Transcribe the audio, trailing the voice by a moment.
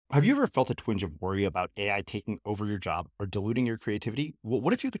Have you ever felt a twinge of worry about AI taking over your job or diluting your creativity? Well,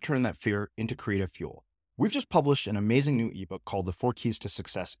 what if you could turn that fear into creative fuel? We've just published an amazing new ebook called The 4 Keys to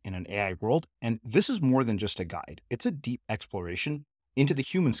Success in an AI World, and this is more than just a guide. It's a deep exploration into the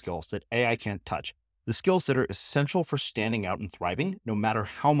human skills that AI can't touch, the skills that are essential for standing out and thriving, no matter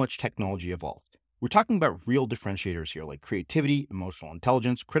how much technology evolves. We're talking about real differentiators here, like creativity, emotional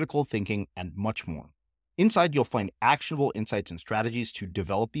intelligence, critical thinking, and much more. Inside, you'll find actionable insights and strategies to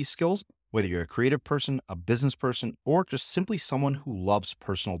develop these skills, whether you're a creative person, a business person, or just simply someone who loves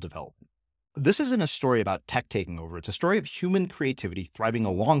personal development. This isn't a story about tech taking over. It's a story of human creativity thriving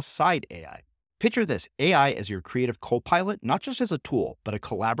alongside AI. Picture this, AI as your creative co-pilot, not just as a tool, but a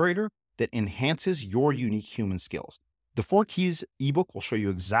collaborator that enhances your unique human skills. The 4 Keys ebook will show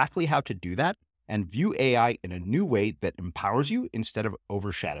you exactly how to do that and view AI in a new way that empowers you instead of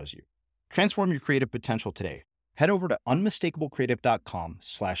overshadows you. Transform your creative potential today. Head over to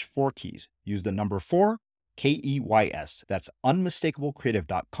unmistakablecreative.com/4keys. Use the number 4, KEYS. That's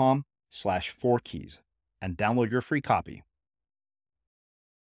unmistakablecreative.com/4keys and download your free copy.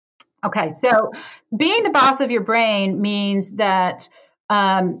 Okay, so being the boss of your brain means that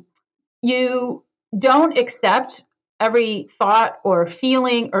you don't accept every thought or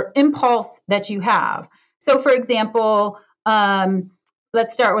feeling or impulse that you have. So, for example,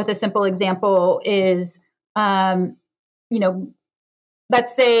 let's start with a simple example is, let's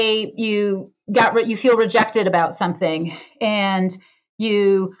say you feel rejected about something and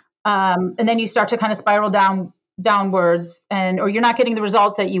then you start to kind of spiral downwards or you're not getting the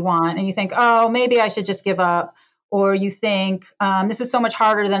results that you want. And you think, oh, maybe I should just give up. Or you think, this is so much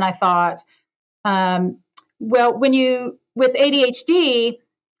harder than I thought. Well, with ADHD,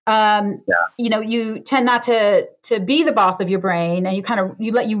 you tend not to be the boss of your brain, and you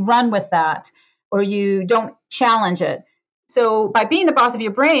let you run with that, or you don't challenge it. So by being the boss of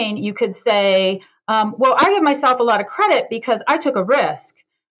your brain, you could say, well, I give myself a lot of credit because I took a risk.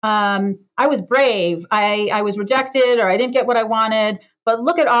 I was brave. I was rejected, or I didn't get what I wanted, but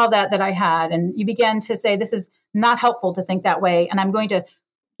look at all that I had. And you begin to say, this is not helpful to think that way. And I'm going to,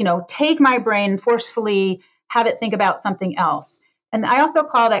 take my brain and forcefully have it think about something else. And I also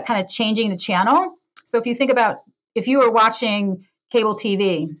call that kind of changing the channel. So if you think about, if you were watching cable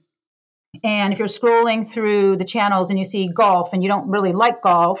TV and if you're scrolling through the channels and you see golf and you don't really like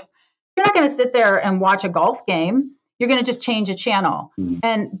golf, you're not going to sit there and watch a golf game. You're going to just change a channel. Mm-hmm.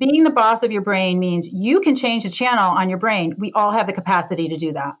 And being the boss of your brain means you can change the channel on your brain. We all have the capacity to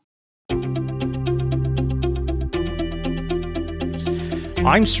do that.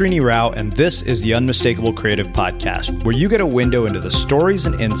 I'm Srini Rao, and this is the Unmistakable Creative Podcast, where you get a window into the stories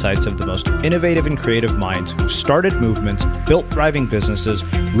and insights of the most innovative and creative minds who've started movements, built thriving businesses,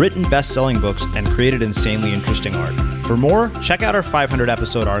 written best-selling books, and created insanely interesting art. For more, check out our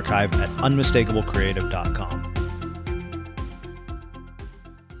 500-episode archive at unmistakablecreative.com.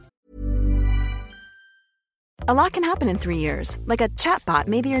 A lot can happen in 3 years, like a chatbot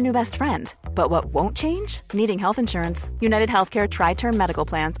may be your new best friend. But what won't change? Needing health insurance. United Healthcare Tri-Term Medical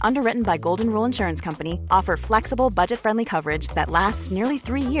Plans, underwritten by Golden Rule Insurance Company, offer flexible, budget-friendly coverage that lasts nearly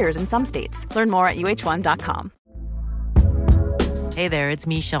 3 years in some states. Learn more at uh1.com. Hey there, it's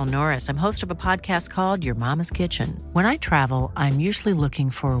Michelle Norris. I'm host of a podcast called Your Mama's Kitchen. When I travel, I'm usually looking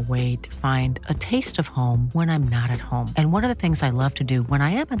for a way to find a taste of home when I'm not at home. And one of the things I love to do when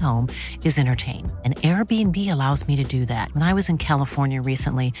I am at home is entertain. And Airbnb allows me to do that. When I was in California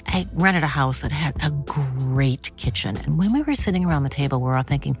recently, I rented a house that had a great kitchen. And when we were sitting around the table, we were all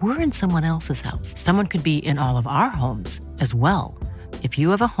thinking, we're in someone else's house. Someone could be in all of our homes as well. If you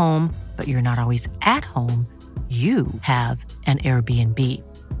have a home, but you're not always at home, you have an Airbnb.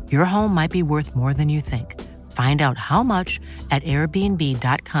 Your home might be worth more than you think. Find out how much at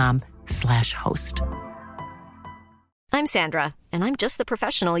airbnb.com/host. I'm Sandra, and I'm just the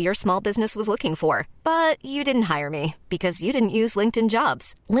professional your small business was looking for. But you didn't hire me because you didn't use LinkedIn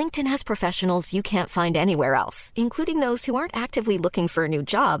Jobs. LinkedIn has professionals you can't find anywhere else, including those who aren't actively looking for a new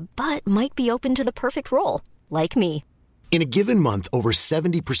job, but might be open to the perfect role, like me. In a given month, over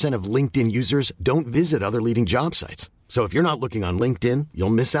 70% of LinkedIn users don't visit other leading job sites. So if you're not looking on LinkedIn, you'll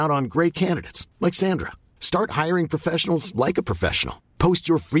miss out on great candidates like Sandra. Start hiring professionals like a professional. Post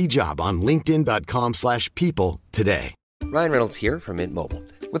your free job on linkedin.com/people today. Ryan Reynolds here from Mint Mobile.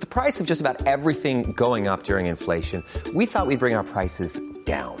 With the price of just about everything going up during inflation, we thought we'd bring our prices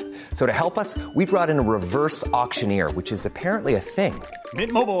down. So to help us, we brought in a reverse auctioneer, which is apparently a thing.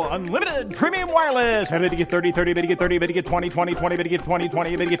 Mint Mobile Unlimited Premium Wireless. How to get 30, 30, bit to get 30, bit to get 20, 20, 20, bit to get 20, 20,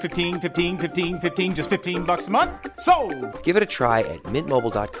 bit to get 15, 15, 15, 15, just $15 a month? Sold! Give it a try at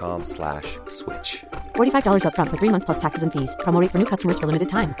mintmobile.com/switch. $45 up front for 3 months plus taxes and fees. Promo rate for new customers for limited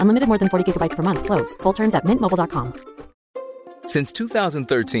time. Unlimited more than 40 gigabytes per month. Slows full terms at mintmobile.com. Since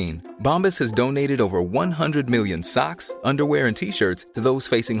 2013, Bombas has donated over 100 million socks, underwear, and T-shirts to those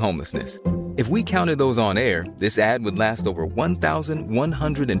facing homelessness. If we counted those on air, this ad would last over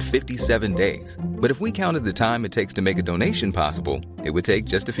 1,157 days. But if we counted the time it takes to make a donation possible, it would take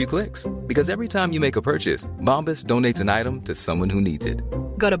just a few clicks. Because every time you make a purchase, Bombas donates an item to someone who needs it.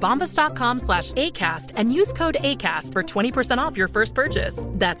 Go to bombas.com/ACAST and use code ACAST for 20% off your first purchase.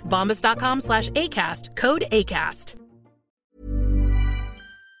 That's bombas.com/ACAST, code ACAST.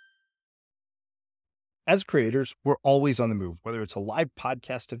 As creators, we're always on the move. Whether it's a live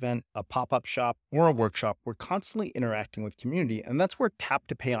podcast event, a pop-up shop, or a workshop, we're constantly interacting with community, and that's where Tap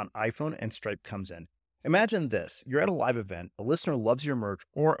to Pay on iPhone and Stripe comes in. Imagine this. You're at a live event, a listener loves your merch,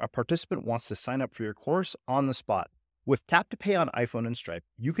 or a participant wants to sign up for your course on the spot. With Tap to Pay on iPhone and Stripe,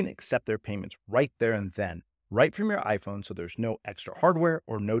 you can accept their payments right there and then, right from your iPhone, so there's no extra hardware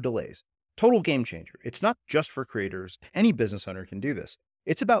or no delays. Total game changer. It's not just for creators. Any business owner can do this.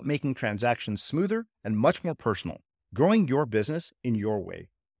 It's about making transactions smoother and much more personal, growing your business in your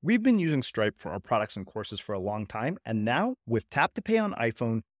way. We've been using Stripe for our products and courses for a long time, and now with Tap to Pay on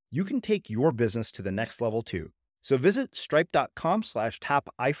iPhone, you can take your business to the next level too. So visit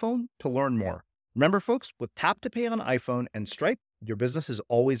stripe.com/tapiphone to learn more. Remember, folks, with Tap to Pay on iPhone and Stripe, your business is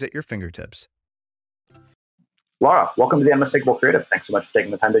always at your fingertips. Lara, welcome to the Unmistakable Creative. Thanks so much for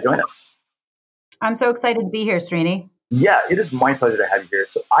taking the time to join us. I'm so excited to be here, Srini. Yeah, it is my pleasure to have you here.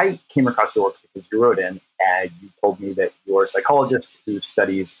 So I came across your work because you wrote in and you told me that you're a psychologist who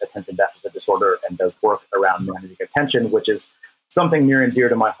studies attention deficit disorder and does work around managing attention, which is something near and dear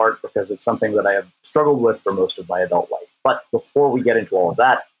to my heart because it's something that I have struggled with for most of my adult life. But before we get into all of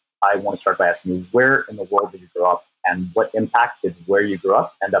that, I want to start by asking you, where in the world did you grow up and what impact did where you grew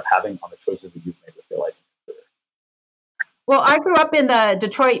up end up having on the choices that you've made with your life? Well, I grew up in the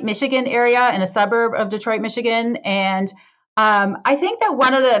Detroit, Michigan area, in a suburb of Detroit, Michigan. And I think that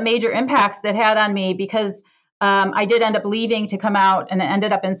one of the major impacts that had on me, because I did end up leaving to come out and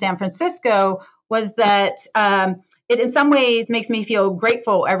ended up in San Francisco, was that it in some ways makes me feel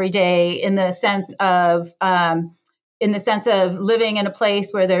grateful every day in the sense of living in a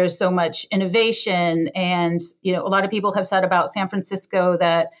place where there's so much innovation. And, you know, a lot of people have said about San Francisco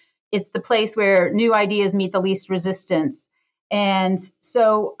that it's the place where new ideas meet the least resistance. And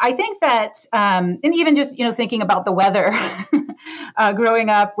so I think that, and even just, you know, thinking about the weather, growing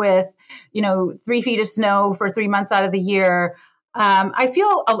up with, 3 feet of snow for 3 months out of the year, I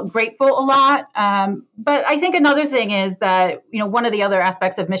feel grateful a lot. But I think another thing is that, one of the other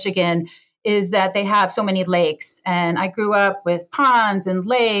aspects of Michigan is that they have so many lakes. And I grew up with ponds and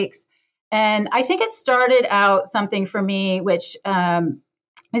lakes. And I think it started out something for me, which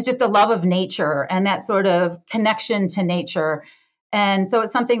is just a love of nature and that sort of connection to nature. And so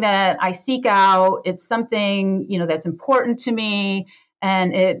it's something that I seek out. It's something, that's important to me,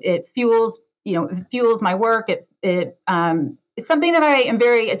 and it fuels my work. It's something that I am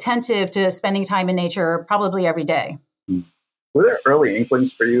very attentive to spending time in nature probably every day. Were there early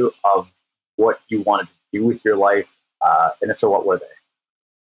inklings for you of what you wanted to do with your life? And if so, what were they?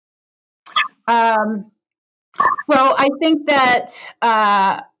 Well, I think that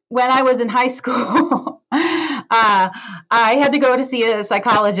when I was in high school, I had to go to see a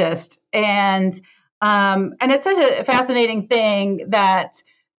psychologist, and it's such a fascinating thing that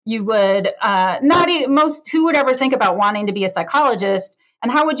you would who would ever think about wanting to be a psychologist, and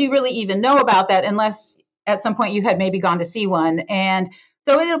how would you really even know about that unless at some point you had maybe gone to see one. And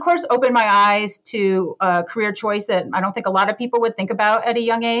so it, of course, opened my eyes to a career choice that I don't think a lot of people would think about at a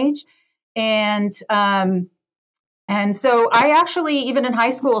young age. And so I actually, even in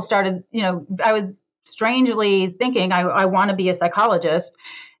high school, started, I was strangely thinking I want to be a psychologist,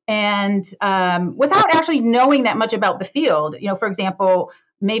 and without actually knowing that much about the field. For example,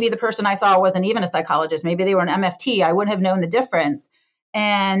 maybe the person I saw wasn't even a psychologist. Maybe they were an MFT. I wouldn't have known the difference.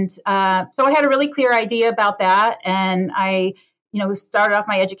 And so I had a really clear idea about that. And I, started off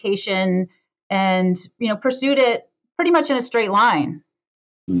my education and, pursued it pretty much in a straight line.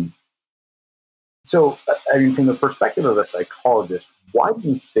 So, from the perspective of a psychologist, why do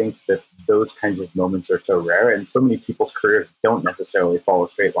you think that those kinds of moments are so rare and so many people's careers don't necessarily follow a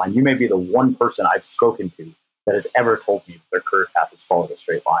straight line? You may be the one person I've spoken to that has ever told me that their career path has followed a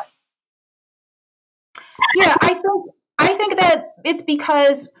straight line. Yeah, I think that it's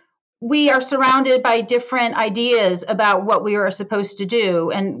because we are surrounded by different ideas about what we are supposed to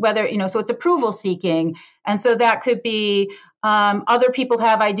do and whether, so it's approval seeking. And so that could be other people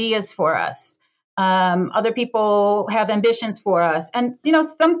have ideas for us. Other people have ambitions for us. And,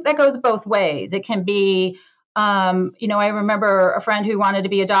 that goes both ways. It can be, I remember a friend who wanted to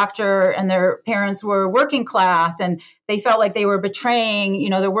be a doctor and their parents were working class and they felt like they were betraying,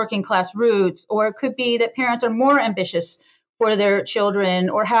 their working class roots. Or it could be that parents are more ambitious for their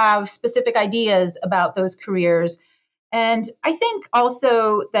children or have specific ideas about those careers. And I think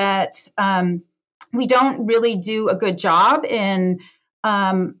also that we don't really do a good job in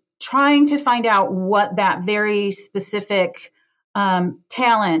trying to find out what that very specific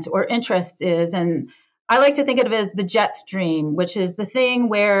talent or interest is. And I like to think of it as the jet stream, which is the thing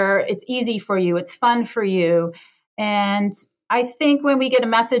where it's easy for you, it's fun for you. And I think when we get a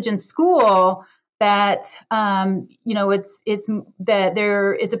message in school that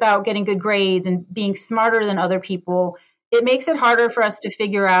it's about getting good grades and being smarter than other people, it makes it harder for us to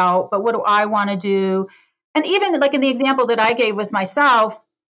figure out, but what do I want to do? And even like in the example that I gave with myself,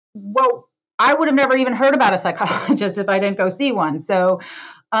 well, I would have never even heard about a psychologist if I didn't go see one. So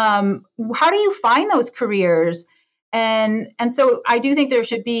how do you find those careers? And so I do think there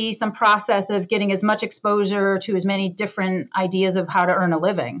should be some process of getting as much exposure to as many different ideas of how to earn a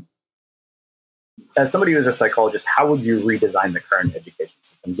living. As somebody who's a psychologist, how would you redesign the current education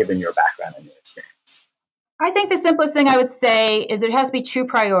system, given your background and your experience? I think the simplest thing I would say is there has to be two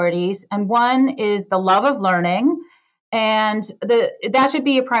priorities. And one is the love of learning. And that should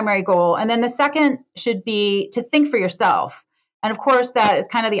be a primary goal. And then the second should be to think for yourself. And of course, that is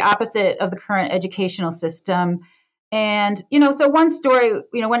kind of the opposite of the current educational system. And, so one story,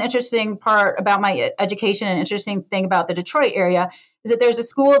 one interesting part about my education and interesting thing about the Detroit area is that there's a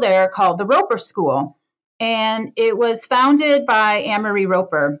school there called the Roper School. And it was founded by Anne-Marie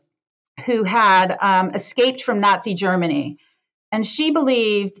Roper, who had escaped from Nazi Germany. And she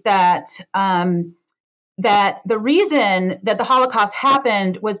believed that the reason that the Holocaust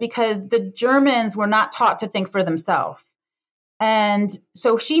happened was because the Germans were not taught to think for themselves. And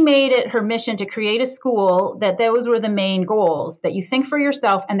so she made it her mission to create a school that those were the main goals, that you think for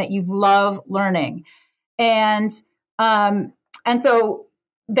yourself and that you love learning. And so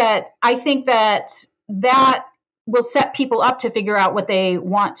that I think that will set people up to figure out what they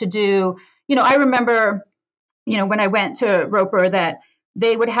want to do. I remember, when I went to Roper, that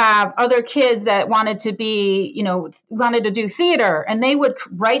they would have other kids that wanted to do theater, and they would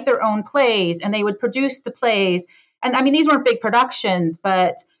write their own plays and they would produce the plays. And I mean, these weren't big productions,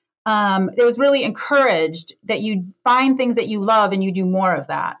 but it was really encouraged that you find things that you love and you do more of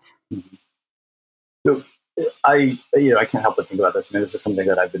that. Mm-hmm. So I can't help but think about this. I mean, this is something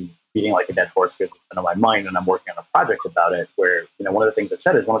that I've been beating like a dead horse because it's been on my mind, and I'm working on a project about it where, one of the things I've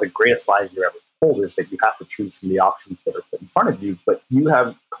said is one of the greatest lies you're ever told is that you have to choose from the options that are put in front of you, but you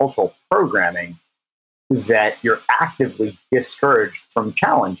have cultural programming that you're actively discouraged from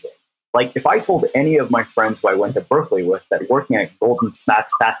challenging. Like if I told any of my friends who I went to Berkeley with that working at Goldman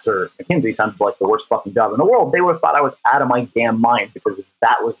Sachs or McKinsey sounded like the worst fucking job in the world, they would have thought I was out of my damn mind because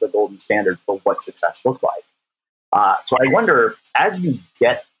that was the golden standard for what success looks like. So I wonder, as you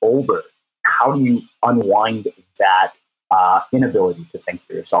get older, how do you unwind that inability to think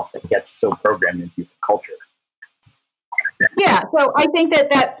for yourself that gets so programmed into your culture? Yeah, so I think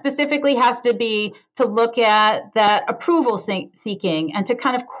that specifically has to be to look at that approval seeking and to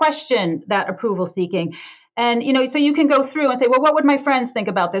kind of question that approval seeking. And, so you can go through and say, well, what would my friends think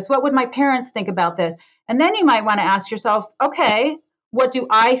about this? What would my parents think about this? And then you might want to ask yourself, okay, what do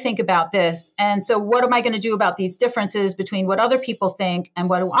I think about this? And so what am I going to do about these differences between what other people think and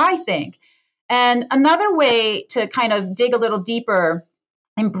what do I think? And another way to kind of dig a little deeper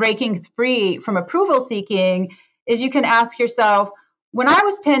in breaking free from approval seeking is you can ask yourself, when I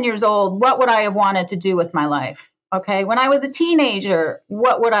was 10 years old, what would I have wanted to do with my life? Okay. When I was a teenager,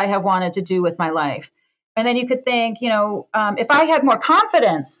 what would I have wanted to do with my life? And then you could think, if I had more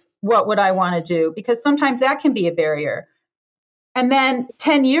confidence, what would I want to do? Because sometimes that can be a barrier. And then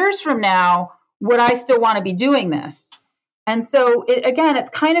 10 years from now, would I still want to be doing this? And so it's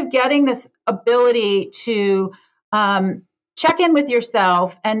kind of getting this ability to check in with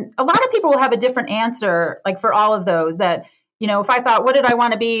yourself. And a lot of people have a different answer, like for all of those that, if I thought, what did I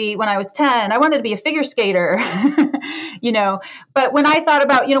want to be when I was 10? I wanted to be a figure skater, but when I thought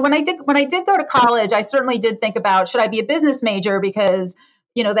about, when I did go to college, I certainly did think about, should I be a business major? Because,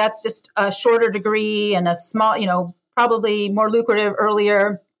 that's just a shorter degree and a small, probably more lucrative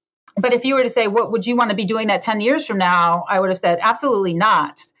earlier. But if you were to say, what would you want to be doing that 10 years from now? I would have said, absolutely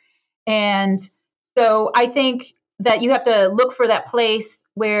not. And so I think that you have to look for that place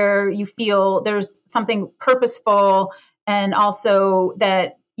where you feel there's something purposeful, and also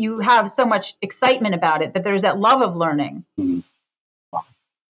that you have so much excitement about it, that there's that love of learning. Mm-hmm.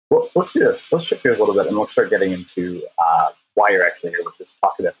 Well, let's do this. Let's shift gears a little bit, and let's start getting into why you're actually here, which is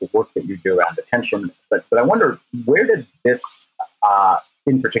talk about the work that you do around attention. But I wonder, where did this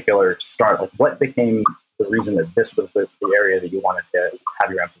in particular start? Like, what became the reason that this was the area that you wanted to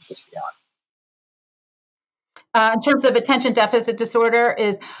have your emphasis be on? In terms of attention deficit disorder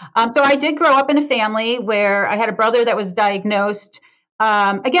is, so I did grow up in a family where I had a brother that was diagnosed.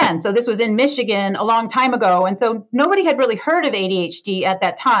 Again, so this was in Michigan a long time ago. And so nobody had really heard of ADHD at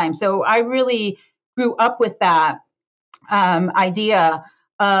that time. So I really grew up with that idea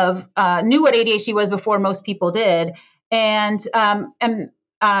of, knew what ADHD was before most people did. And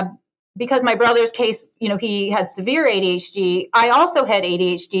because my brother's case, he had severe ADHD, I also had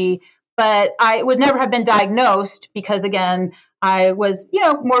ADHD, but I would never have been diagnosed because, again, I was,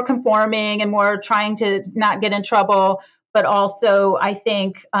 more conforming and more trying to not get in trouble. But also, I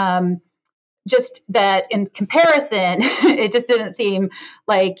think just that in comparison, it just didn't seem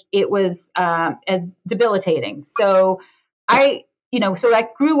like it was as debilitating. So I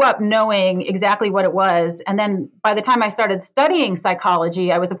grew up knowing exactly what it was. And then by the time I started studying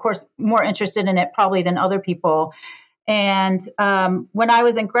psychology, I was, of course, more interested in it probably than other people. And when I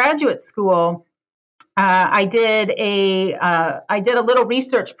was in graduate school, I did a little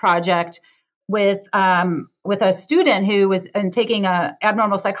research project with a student who was taking a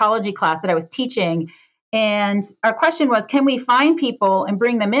abnormal psychology class that I was teaching. And our question was, can we find people and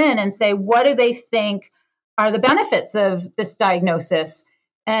bring them in and say, what do they think are the benefits of this diagnosis?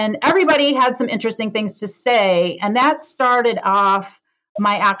 And everybody had some interesting things to say. And that started off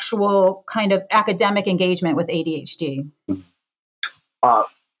my actual kind of academic engagement with ADHD. Were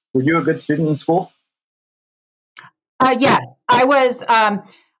you a good student in school? Yes, I was.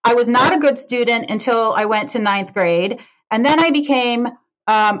 I was not a good student until I went to 9th grade. And then I became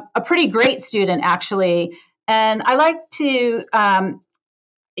a pretty great student, actually. And I like to, and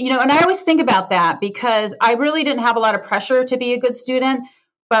I always think about that because I really didn't have a lot of pressure to be a good student.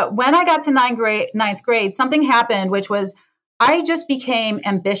 But when I got to 9th grade, something happened, which was I just became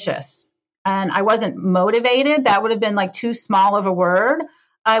ambitious and I wasn't motivated. That would have been like too small of a word.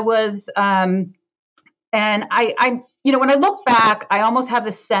 I was, and I when I look back, I almost have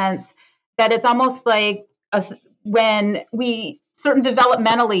the sense that it's almost like when we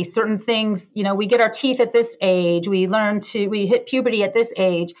developmentally, certain things, we get our teeth at this age, we hit puberty at this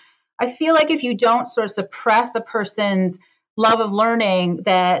age. I feel like if you don't sort of suppress a person's love of learning,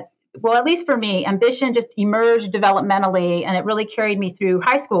 that, well, at least for me, ambition just emerged developmentally, and it really carried me through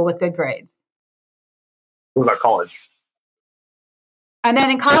high school with good grades. What about college? And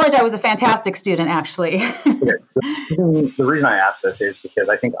then in college, I was a fantastic student, actually. Okay. The reason I asked this is because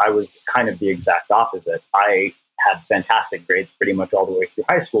I think I was kind of the exact opposite. I had fantastic grades pretty much all the way through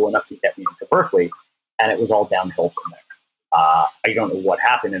high school, enough to get me into Berkeley, and it was all downhill from there. I don't know what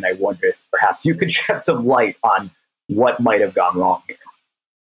happened, and I wonder if perhaps you could shed some light on what might have gone wrong here.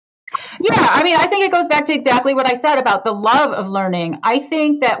 Yeah, I think it goes back to exactly what I said about the love of learning. I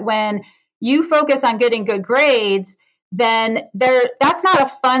think that when you focus on getting good grades, then that's not a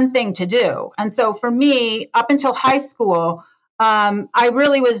fun thing to do. And so for me, up until high school, I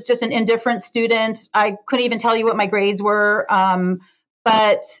really was just an indifferent student. I couldn't even tell you what my grades were. And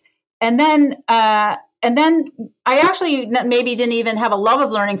then I actually maybe didn't even have a love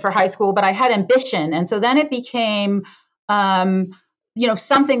of learning for high school, but I had ambition. And so then it became,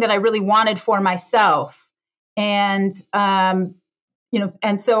 something that I really wanted for myself. And, and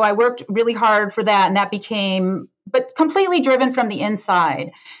so I worked really hard for that, and that became, but completely driven from the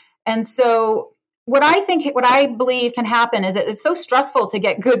inside. And so what I believe can happen is that it's so stressful to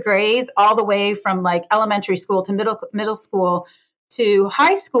get good grades all the way from like elementary school to middle school to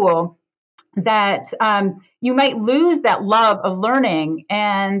high school that you might lose that love of learning.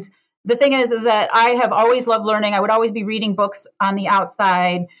 And the thing is that I have always loved learning. I would always be reading books on the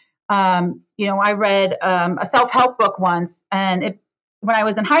outside. I read a self-help book once, and when I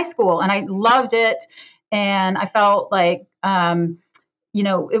was in high school, and I loved it. And I felt like, and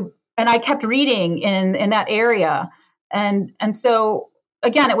I kept reading in that area. And so,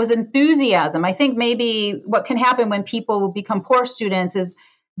 again, it was enthusiasm. I think maybe what can happen when people become poor students is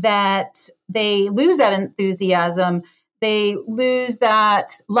that they lose that enthusiasm. They lose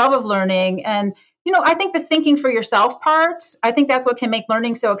that love of learning. And, I think the thinking for yourself part, I think that's what can make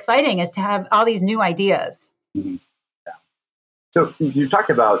learning so exciting, is to have all these new ideas. Mm-hmm. So you talked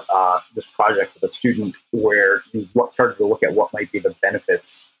about this project with a student where you started to look at what might be the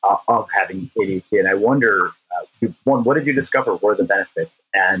benefits of having ADHD. And I wonder, one, what did you discover were the benefits?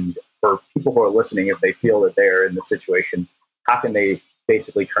 And for people who are listening, if they feel that they're in the situation, how can they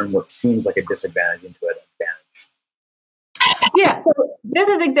basically turn what seems like a disadvantage into an advantage? Yeah, so this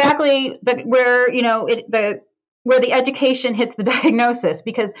is exactly where the education hits the diagnosis,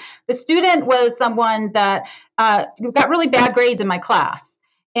 because the student was someone that got really bad grades in my class.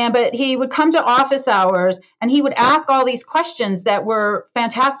 But he would come to office hours and he would ask all these questions that were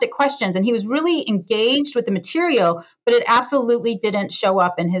fantastic questions. And he was really engaged with the material, but it absolutely didn't show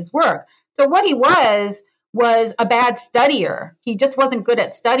up in his work. So what he was a bad studier. He just wasn't good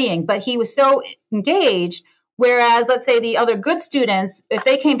at studying, but he was so engaged. Whereas, let's say the other good students, if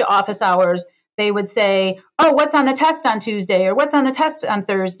they came to office hours, they would say, oh, what's on the test on Tuesday, or what's on the test on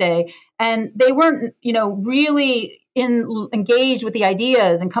Thursday? And they weren't, really engaged with the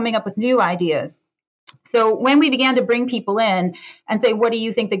ideas and coming up with new ideas. So when we began to bring people in and say, what do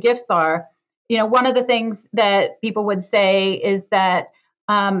you think the gifts are? One of the things that people would say is that,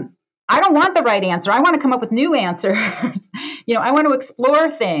 I don't want the right answer. I want to come up with new answers. I want to explore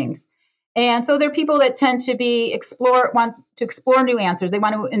things. And so there are people that tend to want to explore new answers. They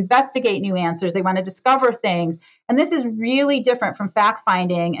want to investigate new answers. They want to discover things. And this is really different from fact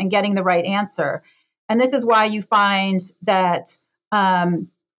finding and getting the right answer. And this is why you find that,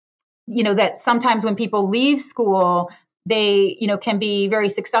 that sometimes when people leave school, they, can be very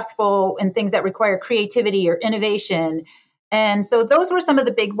successful in things that require creativity or innovation. And so those were some of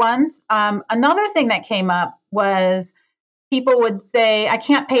the big ones. Another thing that came up was people would say, I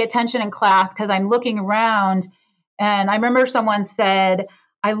can't pay attention in class because I'm looking around. And I remember someone said,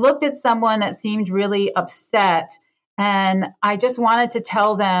 I looked at someone that seemed really upset, and I just wanted to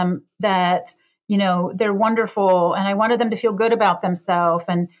tell them that, they're wonderful, and I wanted them to feel good about themselves.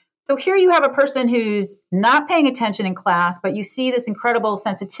 And so here you have a person who's not paying attention in class, but you see this incredible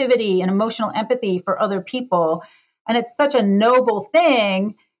sensitivity and emotional empathy for other people. And it's such a noble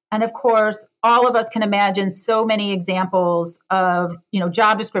thing. And of course, all of us can imagine so many examples of,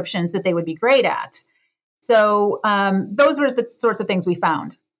 job descriptions that they would be great at. So those were the sorts of things we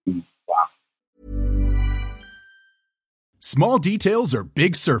found. Wow. Small details are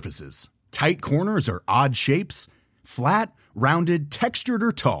big surfaces. Tight corners are odd shapes. Flat, rounded, textured,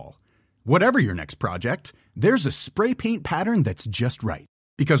 or tall. Whatever your next project, there's a spray paint pattern that's just right.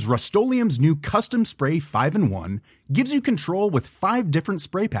 Because Rust-Oleum's new Custom Spray 5-in-1 gives you control with 5 different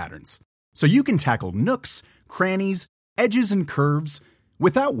spray patterns. So you can tackle nooks, crannies, edges, and curves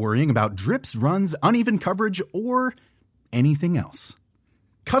without worrying about drips, runs, uneven coverage, or anything else.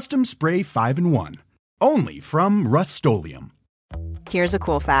 Custom Spray 5-in-1. Only from Rust-Oleum. Here's a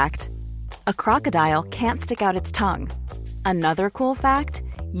cool fact. A crocodile can't stick out its tongue. Another cool fact,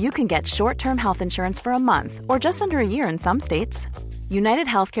 you can get short-term health insurance for a month or just under a year in some states. United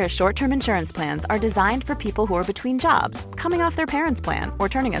Healthcare short-term insurance plans are designed for people who are between jobs, coming off their parents' plan, or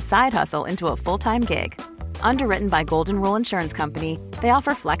turning a side hustle into a full-time gig. Underwritten by Golden Rule Insurance Company, they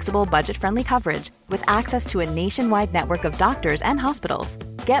offer flexible, budget-friendly coverage with access to a nationwide network of doctors and hospitals.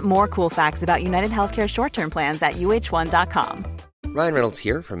 Get more cool facts about United Healthcare short-term plans at uh1.com. Ryan Reynolds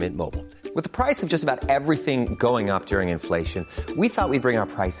here from Mint Mobile. With the price of just about everything going up during inflation, we thought we'd bring our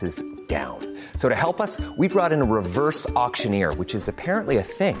prices down. So to help us, we brought in a reverse auctioneer, which is apparently a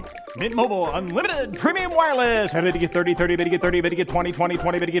thing. Mint Mobile Unlimited Premium Wireless. How to get 30, 30, bit to get 30, bit to get 20, 20,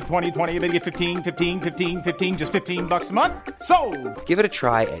 20, bit to get 20, 20, bit to get 15, 15, 15, 15, just $15 a month? Sold! Give it a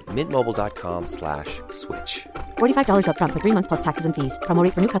try at mintmobile.com/switch. $45 up front for 3 months plus taxes and fees. Promo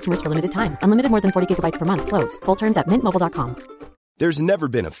rate for new customers for limited time. Unlimited more than 40 gigabytes per month. Slows full terms at mintmobile.com. There's never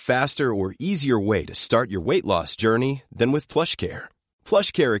been a faster or easier way to start your weight loss journey than with PlushCare.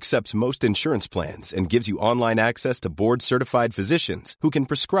 PlushCare accepts most insurance plans and gives you online access to board-certified physicians who can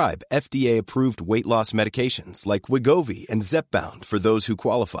prescribe FDA-approved weight loss medications like Wegovy and Zepbound for those who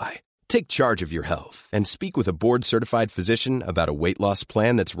qualify. Take charge of your health and speak with a board-certified physician about a weight loss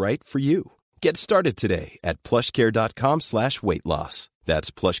plan that's right for you. Get started today at plushcare.com/weight loss.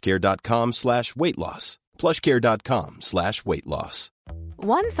 That's plushcare.com/weight loss. plushcare.com/weight loss.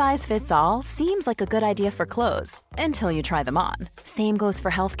 One size fits all seems like a good idea for clothes until you try them on. Same goes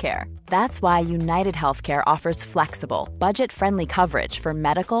for healthcare. That's why United Healthcare offers flexible, budget-friendly coverage for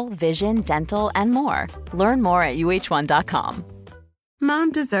medical, vision, dental, and more. Learn more at uh1.com.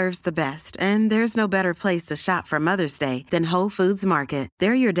 Mom deserves the best, and there's no better place to shop for Mother's Day than Whole Foods Market.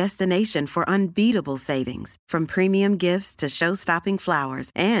 They're your destination for unbeatable savings, from premium gifts to show-stopping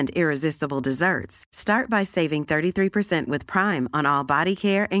flowers and irresistible desserts. Start by saving 33% with Prime on all body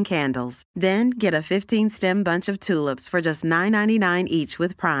care and candles. Then get a 15-stem bunch of tulips for just $9.99 each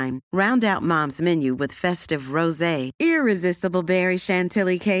with Prime. Round out Mom's menu with festive rosé, irresistible berry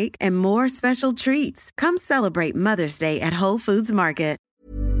chantilly cake, and more special treats. Come celebrate Mother's Day at Whole Foods Market.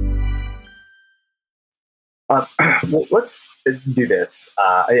 Well, let's do this.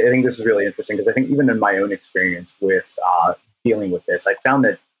 I think this is really interesting because I think even in my own experience with dealing with this, I found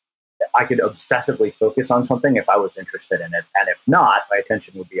that I could obsessively focus on something if I was interested in it. And if not, my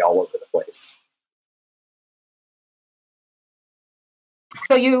attention would be all over the place.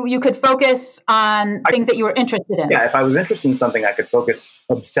 So you could focus on things that you were interested in. Yeah, if I was interested in something, I could focus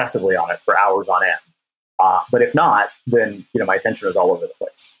obsessively on it for hours on end. But if not, then my attention was all over the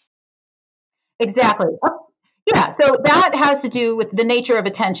place. Exactly. Yeah, so that has to do with the nature of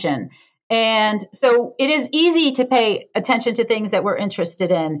attention. And so it is easy to pay attention to things that we're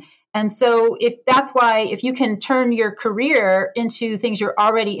interested in. And so if you can turn your career into things you're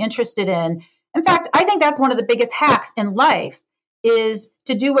already interested in fact, I think that's one of the biggest hacks in life is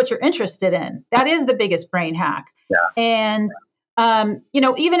to do what you're interested in. That is the biggest brain hack. Yeah. And,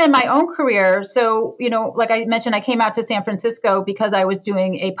 even in my own career, so, like I mentioned, I came out to San Francisco because I was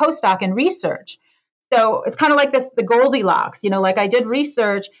doing a postdoc in research. So it's kind of like the Goldilocks, like I did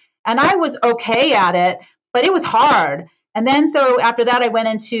research and I was okay at it, but it was hard. And then so after that, I went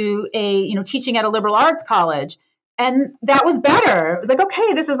into teaching at a liberal arts college, and that was better. It was like,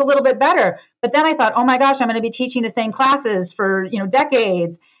 okay, this is a little bit better. But then I thought, oh my gosh, I'm going to be teaching the same classes for,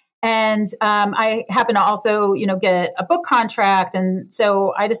 decades. And I happened to also, get a book contract. And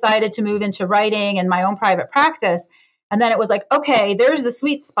so I decided to move into writing and my own private practice. And then it was like, okay, there's the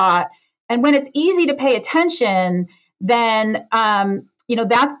sweet spot. And when it's easy to pay attention, then,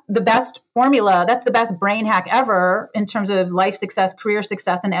 that's the best formula. That's the best brain hack ever in terms of life success, career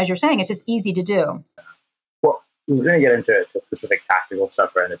success. And as you're saying, it's just easy to do. Well, we're going to get into specific tactical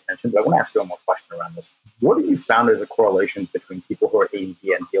stuff around attention, but I want to ask you one more question around this. What have you found as a correlation between people who are ADD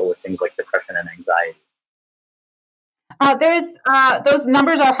and deal with things like depression and anxiety? Those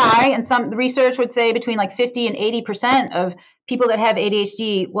numbers are high, and some research would say between like 50 and 80% of people that have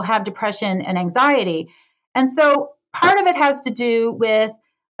ADHD will have depression and anxiety. And so part of it has to do with,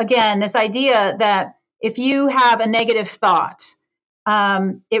 again, this idea that if you have a negative thought,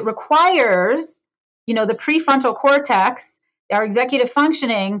 it requires, the prefrontal cortex, our executive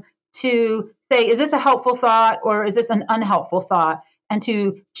functioning, to say, is this a helpful thought or is this an unhelpful thought? And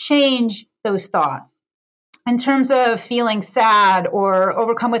to change those thoughts. In terms of feeling sad or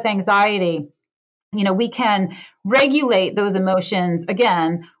overcome with anxiety, we can regulate those emotions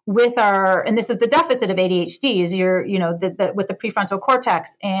again with and this is the deficit of ADHD is with the prefrontal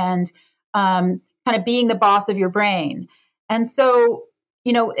cortex and kind of being the boss of your brain. And so,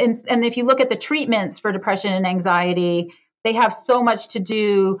 and if you look at the treatments for depression and anxiety, they have so much to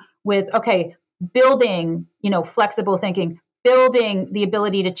do with, building, flexible thinking, building the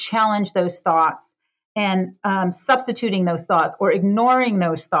ability to challenge those thoughts, and substituting those thoughts or ignoring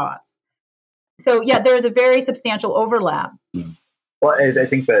those thoughts. So, yeah, there's a very substantial overlap. Well, I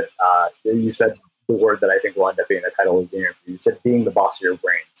think that you said the word that I think will end up being the title of the interview. You said being the boss of your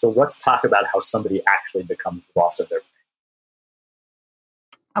brain. So let's talk about how somebody actually becomes the boss of their brain.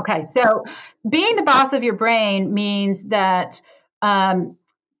 Okay, so being the boss of your brain means that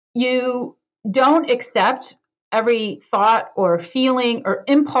you don't accept every thought or feeling or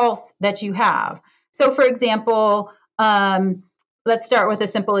impulse that you have. So, for example, let's start with a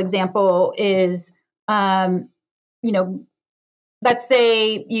simple example is, let's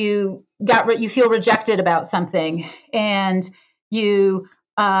say you feel rejected about something and then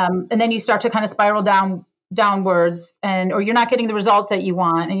you start to kind of spiral downwards or you're not getting the results that you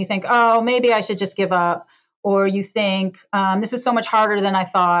want. And you think, oh, maybe I should just give up. Or you think, this is so much harder than I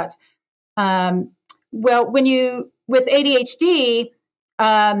thought. Well, with ADHD,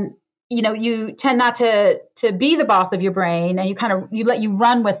 you tend not to be the boss of your brain, and you let you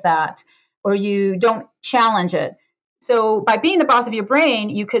run with that, or you don't challenge it. So by being the boss of your brain,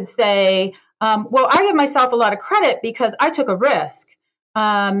 you could say, well, I give myself a lot of credit because I took a risk.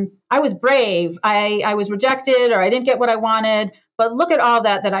 I was brave. I was rejected, or I didn't get what I wanted, but look at all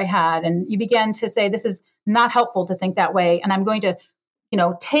that I had. And you begin to say, this is not helpful to think that way. And I'm going to,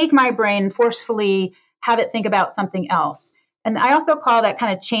 take my brain and forcefully have it think about something else. And I also call that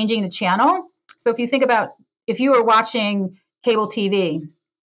kind of changing the channel. So if you think about, if you were watching cable TV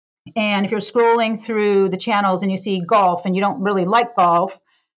And if you're scrolling through the channels and you see golf and you don't really like golf,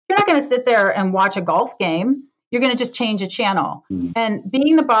 you're not going to sit there and watch a golf game. You're going to just change a channel. And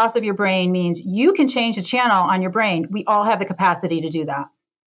being the boss of your brain means you can change the channel on your brain. We all have the capacity to do that.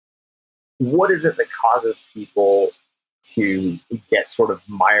 What is it that causes people to get sort of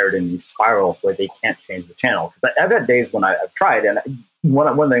mired in these spirals where they can't change the channel? Because I've had days when I've tried, and one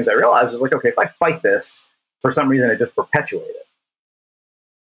of the things I realized is like, okay, if I fight this, for some reason I just perpetuate it.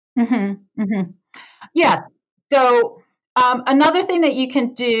 Yes. So another thing that you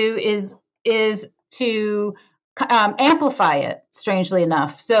can do is to amplify it, strangely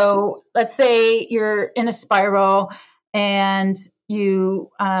enough. So let's say you're in a spiral and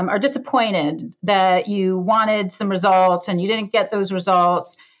you are disappointed that you wanted some results and you didn't get those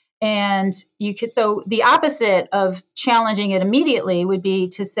results. And so the opposite of challenging it immediately would be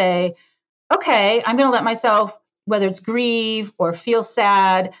to say, okay, I'm going to let myself, whether it's grieve or feel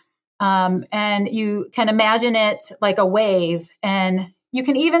sad, and you can imagine it like a wave. And you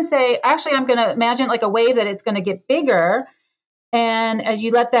can even say, actually, I'm going to imagine like a wave that it's going to get bigger. And as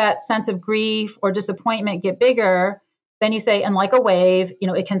you let that sense of grief or disappointment get bigger, then you say, and like a wave,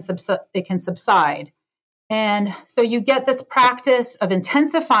 it can subside. And so you get this practice of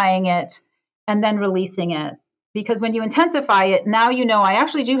intensifying it and then releasing it. Because when you intensify it, now I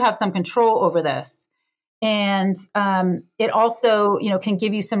actually do have some control over this. And it also, can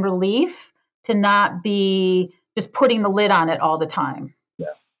give you some relief to not be just putting the lid on it all the time.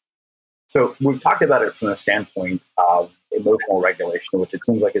 Yeah. So we've talked about it from the standpoint of emotional regulation, which it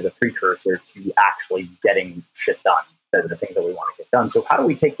seems like is a precursor to actually getting shit done, the things that we want to get done. So how do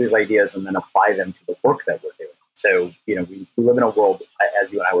we take these ideas and then apply them to the work that we're doing? So, we live in a world,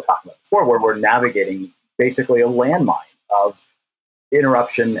 as you and I were talking about before, where we're navigating basically a landmine of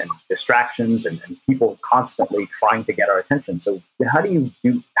interruption and distractions and people constantly trying to get our attention. So how do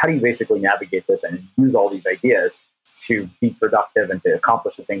you basically navigate this and use all these ideas to be productive and to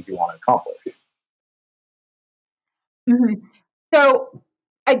accomplish the things you want to accomplish? So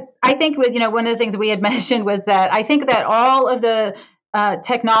I think with, one of the things we had mentioned was that I think that all of the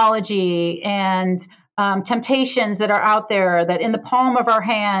technology and temptations that are out there, that in the palm of our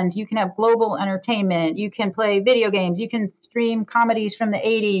hand, you can have global entertainment, you can play video games, you can stream comedies from the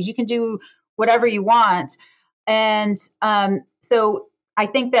 80s, you can do whatever you want. And so I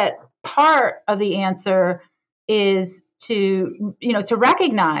think that part of the answer is to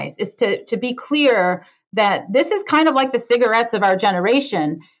recognize, is to be clear that this is kind of like the cigarettes of our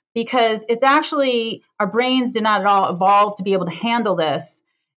generation, because it's actually, our brains did not at all evolve to be able to handle this.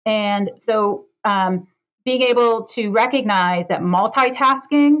 And so being able to recognize that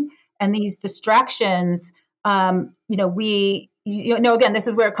multitasking and these distractions, again, this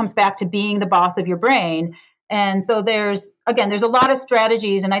is where it comes back to being the boss of your brain. And so there's a lot of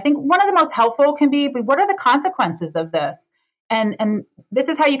strategies. And I think one of the most helpful can be, what are the consequences of this? And this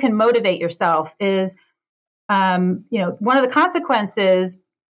is how you can motivate yourself is, one of the consequences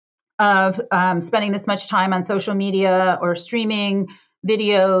of spending this much time on social media or streaming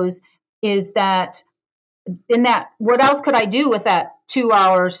videos is that what else could I do with that 2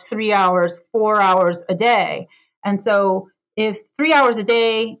 hours, 3 hours, 4 hours a day? And so if 3 hours a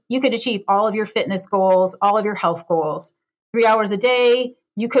day, you could achieve all of your fitness goals, all of your health goals. 3 hours a day,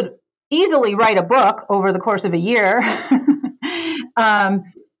 you could easily write a book over the course of a year.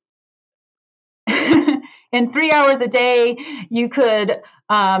 In 3 hours a day, you could,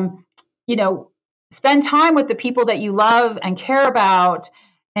 spend time with the people that you love and care about,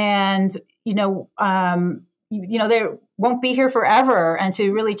 and they won't be here forever, and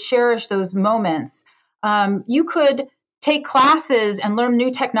to really cherish those moments. You could take classes and learn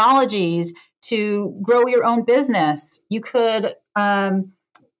new technologies to grow your own business. You could,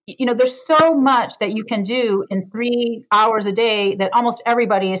 there's so much that you can do in 3 hours a day that almost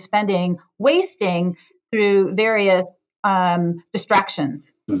everybody is wasting through various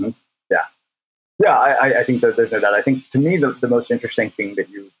distractions. Mm-hmm. Yeah, I think that there's no doubt. I think to me, the most interesting thing that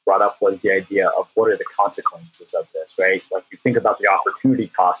you brought up was the idea of what are the consequences of this, right? Like you think about the opportunity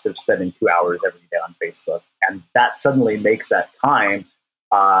cost of spending 2 hours every day on Facebook, and that suddenly makes that time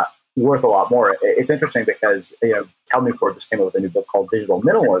worth a lot more. It's interesting because, Cal Newport just came up with a new book called Digital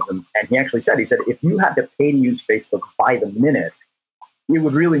Minimalism, and he actually said, if you had to pay to use Facebook by the minute, it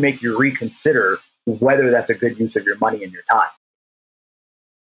would really make you reconsider whether that's a good use of your money and your time.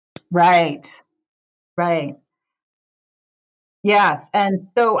 Right. Yes. And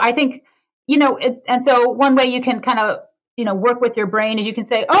so I think, and so one way you can kind of, work with your brain is you can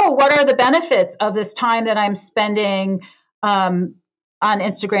say, oh, what are the benefits of this time that I'm spending on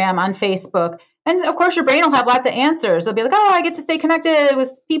Instagram, on Facebook? And of course, your brain will have lots of answers. It'll be like, oh, I get to stay connected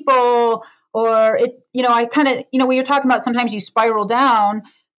with people. Or I kind of, when you're talking about sometimes you spiral down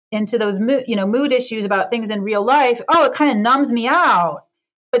into those, mood issues about things in real life. Oh, it kind of numbs me out.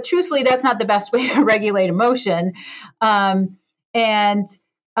 But truthfully, that's not the best way to regulate emotion. So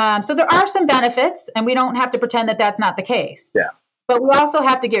there are some benefits, and we don't have to pretend that that's not the case. Yeah. But we also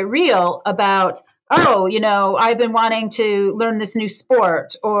have to get real about, I've been wanting to learn this new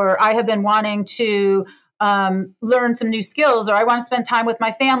sport, or I have been wanting to learn some new skills, or I want to spend time with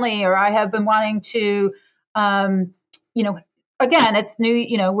my family, or I have been wanting to, again, it's new,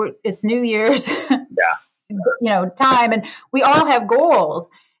 it's New Year's, time, and we all have goals.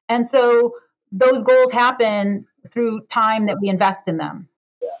 And so those goals happen through time that we invest in them.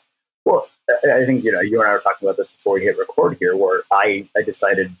 Yeah. Well, I think, you and I were talking about this before we hit record here, where I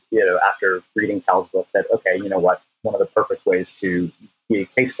decided, after reading Cal's book that, okay, you know what, one of the perfect ways to be a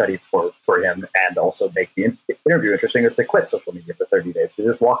case study for him and also make the interview interesting is to quit social media for 30 days, to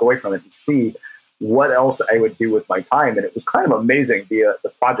just walk away from it and see what else I would do with my time. And it was kind of amazing,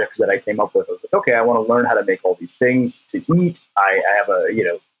 the projects that I came up with. I was like, okay, I want to learn how to make all these things to eat. I have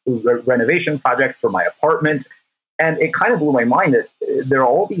a, renovation project for my apartment. And it kind of blew my mind that there are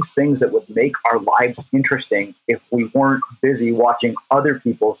all these things that would make our lives interesting if we weren't busy watching other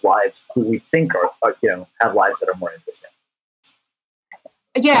people's lives who we think are have lives that are more interesting.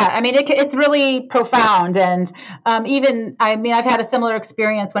 Yeah, I mean, it's really profound. And I've had a similar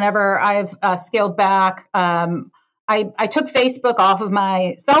experience whenever I've scaled back. I took Facebook off of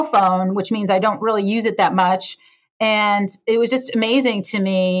my cell phone, which means I don't really use it that much. And it was just amazing to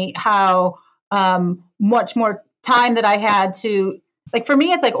me how much more time that I had to, like, for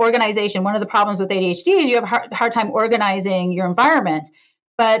me, it's like organization. One of the problems with ADHD is you have a hard time organizing your environment.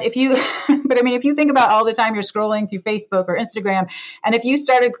 But if you think about all the time you're scrolling through Facebook or Instagram, and if you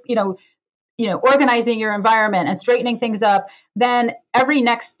started, organizing your environment and straightening things up, then every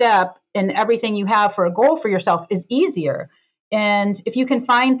next step in everything you have for a goal for yourself is easier. And if you can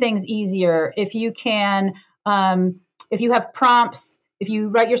find things easier, if you can, if you have prompts, if you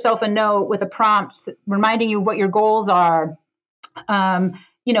write yourself a note with a prompt reminding you what your goals are,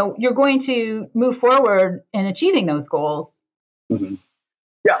 you're going to move forward in achieving those goals. Mm-hmm.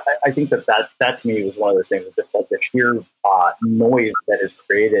 Yeah, I think that to me was one of those things, just like the sheer noise that is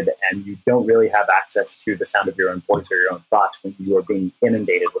created, and you don't really have access to the sound of your own voice or your own thoughts when you are being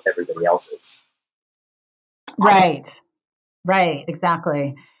inundated with everybody else's. Right,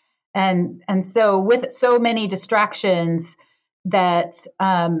 exactly. And so with so many distractions that,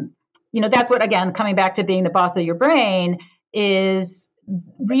 that's what, again, coming back to being the boss of your brain, is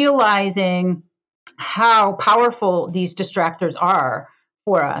realizing how powerful these distractors are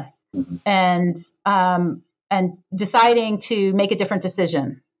for us, mm-hmm. and deciding to make a different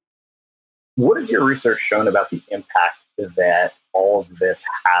decision. What has your research shown about the impact that all of this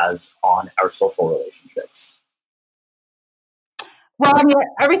has on our social relationships? Well, I mean,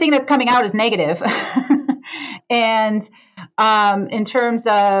 everything that's coming out is negative. And in terms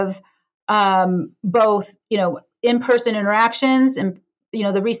of both, in-person interactions, and,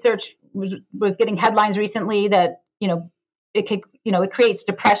 the research was getting headlines recently that, it creates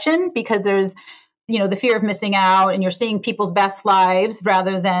depression because there's, the fear of missing out, and you're seeing people's best lives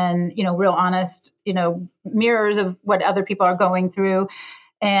rather than, real honest, mirrors of what other people are going through.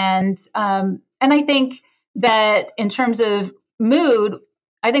 And I think that in terms of mood,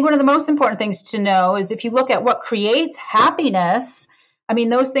 I think one of the most important things to know is if you look at what creates happiness, I mean,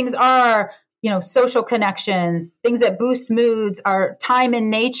 those things are, social connections. Things that boost moods are time in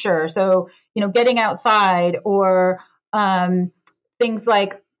nature. So, getting outside, or things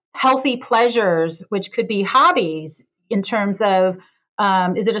like healthy pleasures, which could be hobbies in terms of,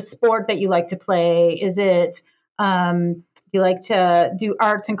 is it a sport that you like to play? Is it, do you like to do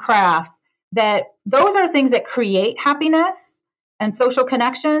arts and crafts? That those are things that create happiness and social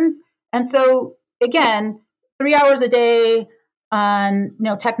connections. And so again, 3 hours a day on,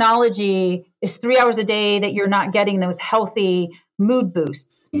 technology is 3 hours a day that you're not getting those healthy mood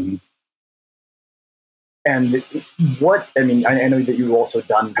boosts. Mm-hmm. And I know that you've also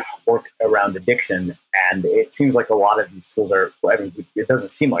done work around addiction, and it seems like a lot of these tools are, it doesn't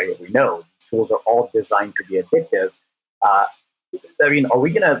seem like it, we know these tools are all designed to be addictive. Are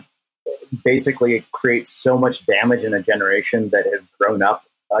we going to basically create so much damage in a generation that have grown up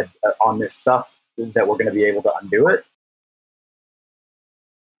on this stuff that we're going to be able to undo it?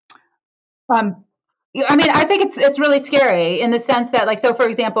 I think it's really scary in the sense that, so for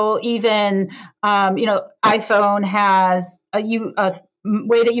example, even, iPhone has a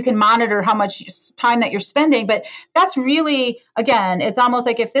way that you can monitor how much time that you're spending. But that's really, again, it's almost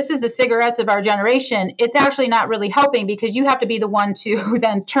like if this is the cigarettes of our generation, it's actually not really helping because you have to be the one to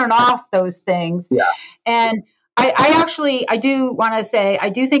then turn off those things. Yeah. And I do want to say, I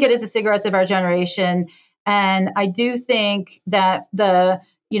do think it is the cigarettes of our generation. And I do think that the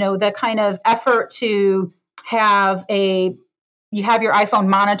kind of effort to have you have your iPhone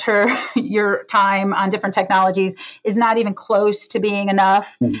monitor your time on different technologies is not even close to being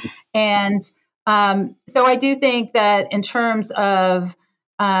enough. Mm-hmm. And so I do think that in terms of,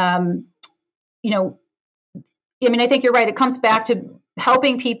 I think you're right. It comes back to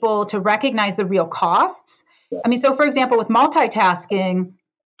helping people to recognize the real costs. Yeah. I mean, so for example, with multitasking,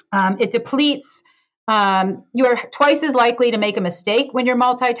 it depletes. You're twice as likely to make a mistake when you're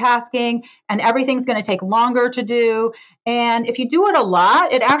multitasking, and everything's going to take longer to do. And if you do it a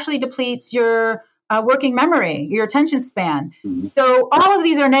lot, it actually depletes your working memory, your attention span. Mm-hmm. So all of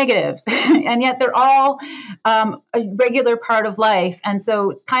these are negatives, and yet they're all a regular part of life. And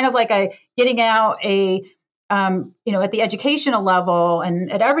so it's kind of like getting out at the educational level and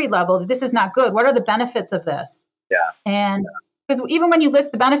at every level, this is not good. What are the benefits of this? Yeah. And because even when you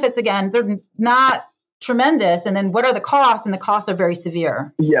list the benefits again, they're not tremendous. And then what are the costs? And the costs are very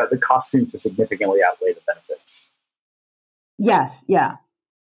severe. Yeah, the costs seem to significantly outweigh the benefits. Yes, yeah.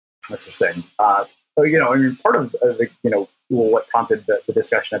 Interesting. Part of what prompted the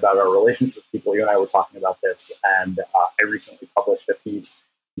discussion about our relations with people, you and I were talking about this, and I recently published a piece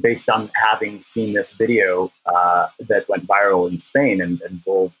based on having seen this video that went viral in Spain, and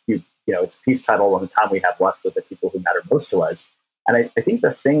it's a piece titled "On the Time We Have Left with the People Who Matter Most to Us." And I think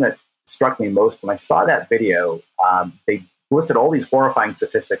the thing that struck me most when I saw that video, they listed all these horrifying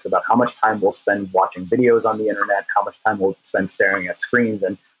statistics about how much time we'll spend watching videos on the internet, how much time we'll spend staring at screens,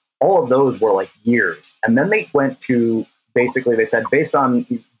 and all of those were like years. And then they went to, basically they said, based on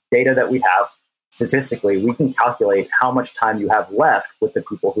data that we have, statistically, we can calculate how much time you have left with the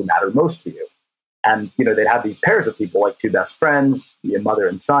people who matter most to you. And, they'd have these pairs of people, like two best friends, a mother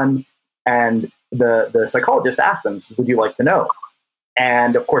and son, and the psychologist asked them, would you like to know?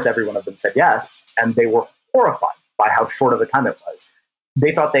 And of course, every one of them said yes. And they were horrified by how short of a time it was.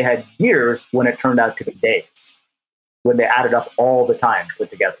 They thought they had years when it turned out to be days, when they added up all the time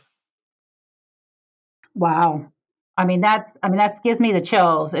put together. Wow. That gives me the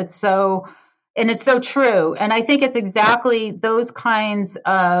chills. It's so true. And I think it's exactly those kinds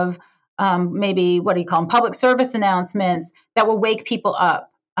of maybe, what do you call them, public service announcements that will wake people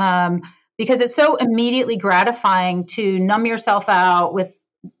up. Because it's so immediately gratifying to numb yourself out with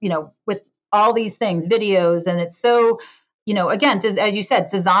all these things, videos. And it's so, again, as you said,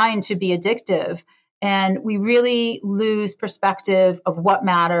 designed to be addictive. And we really lose perspective of what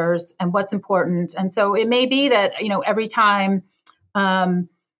matters and what's important. And so it may be that, every time,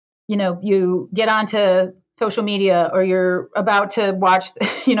 you get onto social media or you're about to watch,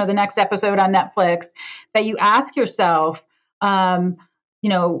 the next episode on Netflix, that you ask yourself,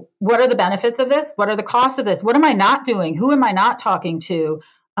 what are the benefits of this? What are the costs of this? What am I not doing? Who am I not talking to?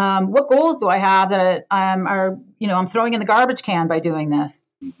 What goals do I have that I'm throwing in the garbage can by doing this?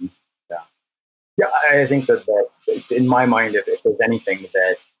 Mm-hmm. Yeah, I think that in my mind, if there's anything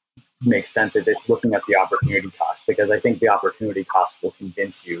that makes sense, it's looking at the opportunity cost, because I think the opportunity cost will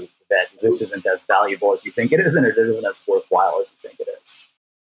convince you that this isn't as valuable as you think it is, and it isn't as worthwhile as you think it is.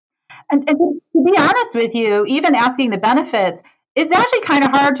 And to be honest with you, even asking the benefits, it's actually kind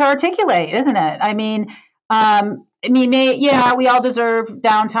of hard to articulate, isn't it? We all deserve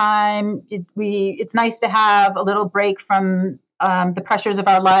downtime. It's nice to have a little break from the pressures of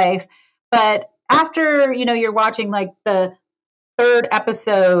our life. But after, you're watching like the third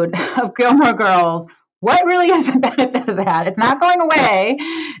episode of Gilmore Girls, what really is the benefit of that? It's not going away.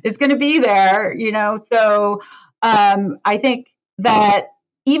 It's going to be there, So I think that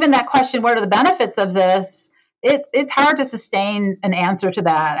even that question, what are the benefits of this? It's hard to sustain an answer to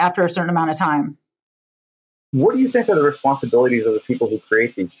that after a certain amount of time. What do you think are the responsibilities of the people who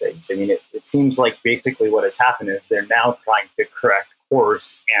create these things? I mean, it seems like basically what has happened is they're now trying to correct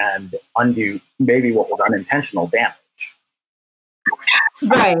course and undo maybe what was unintentional damage.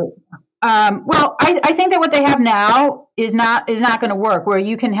 Right. Well, I think that what they have now is not going to work, where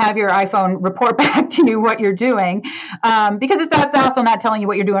you can have your iPhone report back to you what you're doing, because that's also not telling you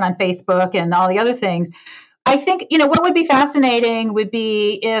what you're doing on Facebook and all the other things. I think, what would be fascinating would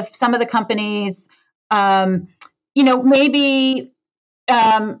be if some of the companies, maybe,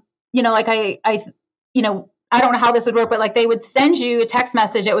 I don't know how this would work, but like they would send you a text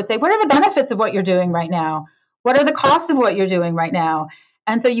message that would say, what are the benefits of what you're doing right now? What are the costs of what you're doing right now?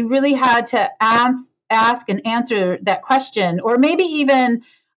 And so you really had to ask and answer that question, or maybe even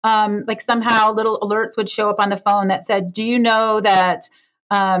like somehow little alerts would show up on the phone that said, do you know that,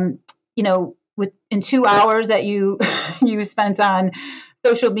 in 2 hours that you spent on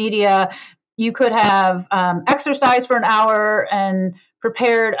social media, you could have exercised for an hour and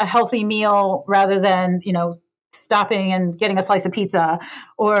prepared a healthy meal rather than, stopping and getting a slice of pizza,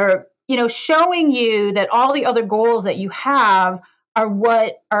 or, showing you that all the other goals that you have are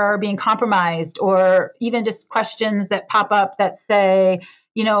what are being compromised, or even just questions that pop up that say,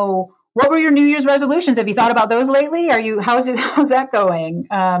 what were your New Year's resolutions? Have you thought about those lately? How's that going?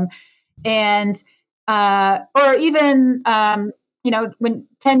 Or even, when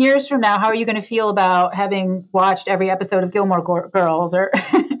 10 years from now, how are you going to feel about having watched every episode of Gilmore Girls? Or,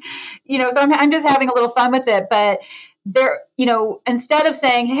 so I'm just having a little fun with it. But instead of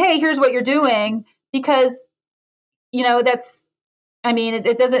saying, hey, here's what you're doing, because, it's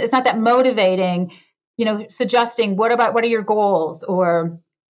not that motivating, suggesting what are your goals, or,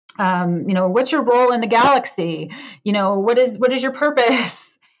 what's your role in the galaxy? What is your purpose?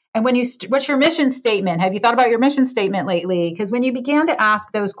 And what's your mission statement? Have you thought about your mission statement lately? Because when you began to ask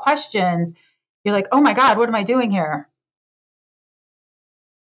those questions, you're like, oh my God, what am I doing here?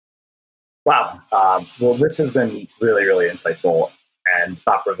 Wow. Well, this has been really, really insightful and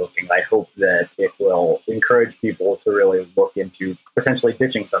thought-provoking. I hope that it will encourage people to really look into potentially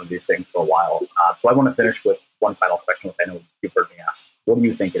ditching some of these things for a while. So I want to finish with one final question, which I know you've heard me ask. What do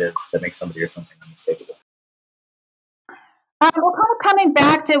you think it is that makes somebody or something unmistakable? Well, kind of coming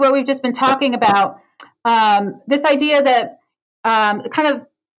back to what we've just been talking about, this idea that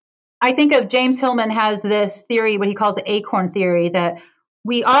I think of James Hillman has this theory, what he calls the acorn theory, that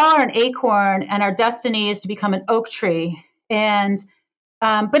we all are an acorn and our destiny is to become an oak tree. And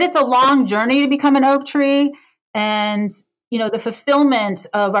but it's a long journey to become an oak tree. And, the fulfillment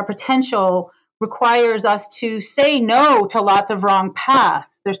of our potential requires us to say no to lots of wrong paths.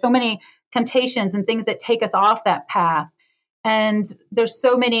 There's so many temptations and things that take us off that path. And there's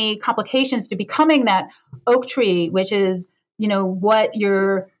so many complications to becoming that oak tree, which is, what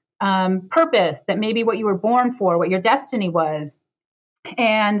your purpose, that maybe what you were born for, what your destiny was.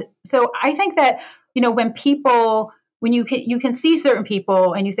 And so I think that, when you can see certain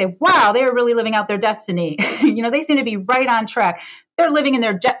people and you say, wow, they're really living out their destiny. They seem to be right on track. They're living in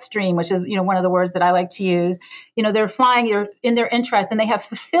their jet stream, which is, one of the words that I like to use. They're flying, they're in their interest, and they have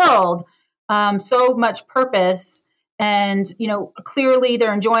fulfilled so much purpose. And, clearly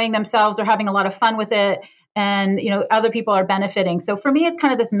they're enjoying themselves. They're having a lot of fun with it. And, other people are benefiting. So for me, it's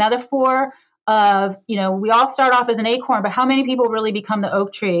kind of this metaphor of, we all start off as an acorn, but how many people really become the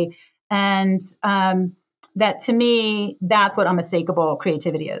oak tree? And that to me, that's what unmistakable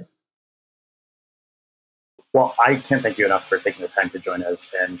creativity is. Well, I can't thank you enough for taking the time to join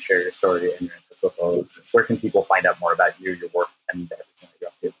us and share your story and your insights with us. Where can people find out more about you, your work, and everything that you're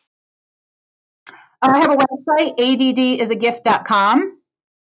up to? I have a website, addisagift.com.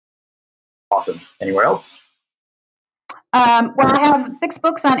 Awesome. Anywhere else? Well, I have 6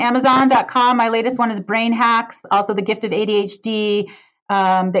 books on Amazon.com. My latest one is Brain Hacks, also The Gift of ADHD, the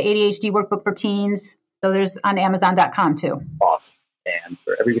ADHD Workbook for Teens. So there's on Amazon.com too. Awesome. And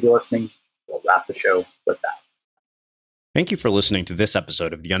for everybody listening, we'll wrap the show with that. Thank you for listening to this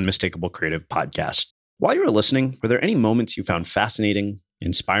episode of the Unmistakable Creative Podcast. While you were listening, were there any moments you found fascinating,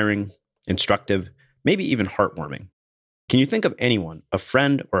 inspiring, instructive, maybe even heartwarming? Can you think of anyone, a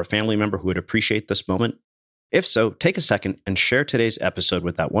friend or a family member who would appreciate this moment? If so, take a second and share today's episode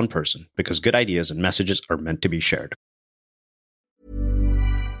with that one person, because good ideas and messages are meant to be shared.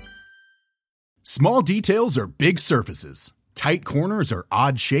 Small details are big surfaces. Tight corners are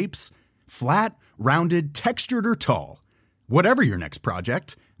odd shapes. Flat, rounded, textured, or tall. Whatever your next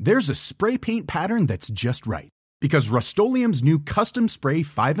project, there's a spray paint pattern that's just right. Because Rust-Oleum's new Custom Spray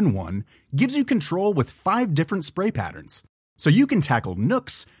 5-in-1 gives you control with 5 different spray patterns. So you can tackle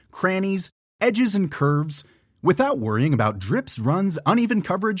nooks, crannies, edges, and curves without worrying about drips, runs, uneven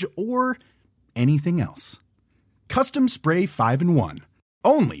coverage, or anything else. Custom Spray 5-in-1.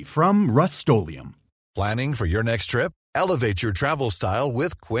 Only from Rust-Oleum. Planning for your next trip? Elevate your travel style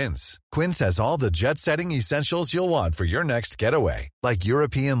with Quince. Quince has all the jet-setting essentials you'll want for your next getaway, like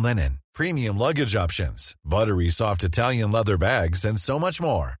European linen, premium luggage options, buttery soft Italian leather bags, and so much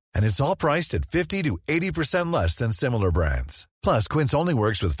more. And it's all priced at 50 to 80% less than similar brands. Plus, Quince only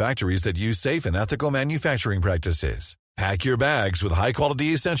works with factories that use safe and ethical manufacturing practices. Pack your bags with high-quality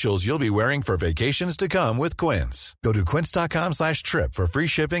essentials you'll be wearing for vacations to come with Quince. Go to quince.com/trip for free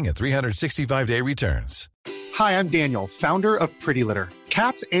shipping and 365-day returns. Hi, I'm Daniel, founder of Pretty Litter.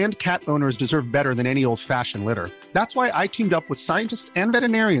 Cats and cat owners deserve better than any old-fashioned litter. That's why I teamed up with scientists and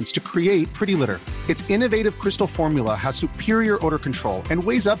veterinarians to create Pretty Litter. Its innovative crystal formula has superior odor control and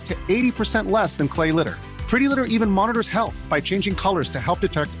weighs up to 80% less than clay litter. Pretty Litter even monitors health by changing colors to help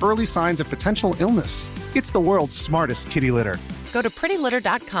detect early signs of potential illness. It's the world's smartest kitty litter. Go to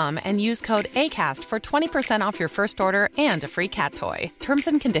prettylitter.com and use code ACAST for 20% off your first order and a free cat toy. Terms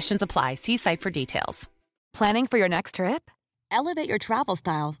and conditions apply. See site for details. Planning for your next trip? Elevate your travel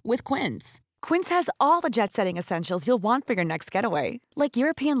style with Quince. Quince has all the jet-setting essentials you'll want for your next getaway, like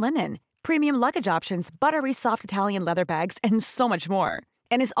European linen, premium luggage options, buttery soft Italian leather bags, and so much more.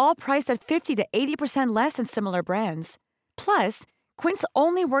 And is all priced at 50 to 80% less than similar brands. Plus, Quince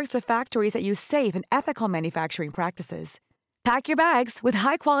only works with factories that use safe and ethical manufacturing practices. Pack your bags with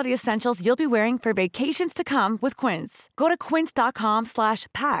high-quality essentials you'll be wearing for vacations to come with Quince. Go to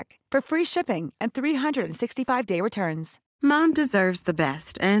quince.com/pack for free shipping and 365-day returns. Mom deserves the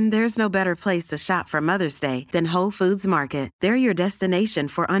best, and there's no better place to shop for Mother's Day than Whole Foods Market. They're your destination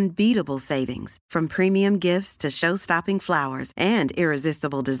for unbeatable savings, from premium gifts to show-stopping flowers and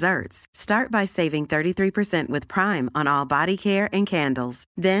irresistible desserts. Start by saving 33% with Prime on all body care and candles.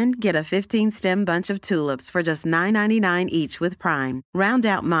 Then get a 15-stem bunch of tulips for just $9.99 each with Prime. Round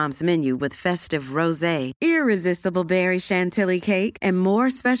out Mom's menu with festive rosé, irresistible berry chantilly cake, and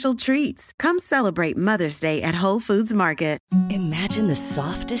more special treats. Come celebrate Mother's Day at Whole Foods Market. Imagine the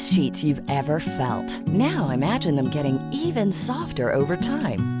softest sheets you've ever felt. Now imagine them getting even softer over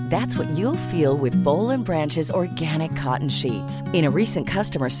time. That's what you'll feel with Boll & Branch's organic cotton sheets. In a recent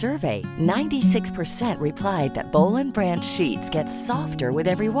customer survey, 96% replied that Boll & Branch sheets get softer with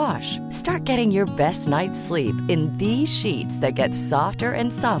every wash. Start getting your best night's sleep in these sheets that get softer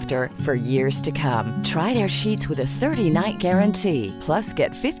and softer for years to come. Try their sheets with a 30-night guarantee. Plus,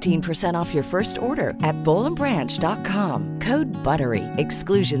 get 15% off your first order at bollandbranch.com. Code BUTTERY.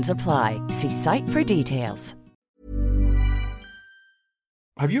 Exclusions apply. See site for details.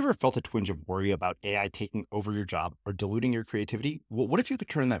 Have you ever felt a twinge of worry about AI taking over your job or diluting your creativity? Well, what if you could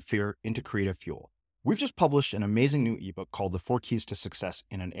turn that fear into creative fuel? We've just published an amazing new ebook called The 4 Keys to Success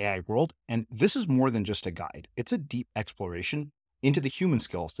in an AI World, and this is more than just a guide. It's a deep exploration into the human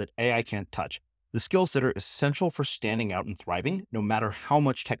skills that AI can't touch, the skills that are essential for standing out and thriving, no matter how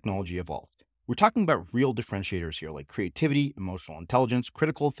much technology evolved. We're talking about real differentiators here, like creativity, emotional intelligence,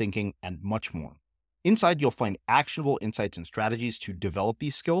 critical thinking, and much more. Inside, you'll find actionable insights and strategies to develop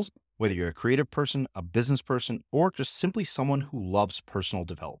these skills, whether you're a creative person, a business person, or just simply someone who loves personal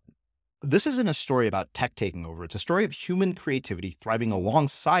development. This isn't a story about tech taking over. It's a story of human creativity thriving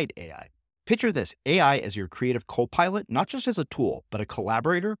alongside AI. Picture this, AI as your creative co-pilot, not just as a tool, but a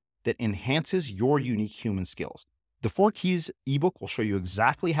collaborator that enhances your unique human skills. The 4 Keys ebook will show you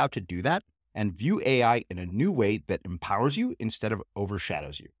exactly how to do that and view AI in a new way that empowers you instead of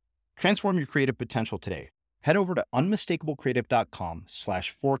overshadows you. Transform your creative potential today. Head over to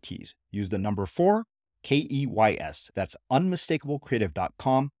unmistakablecreative.com/4keys. Use the number 4, KEYS. That's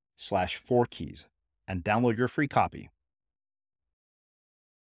unmistakablecreative.com/4keys and download your free copy.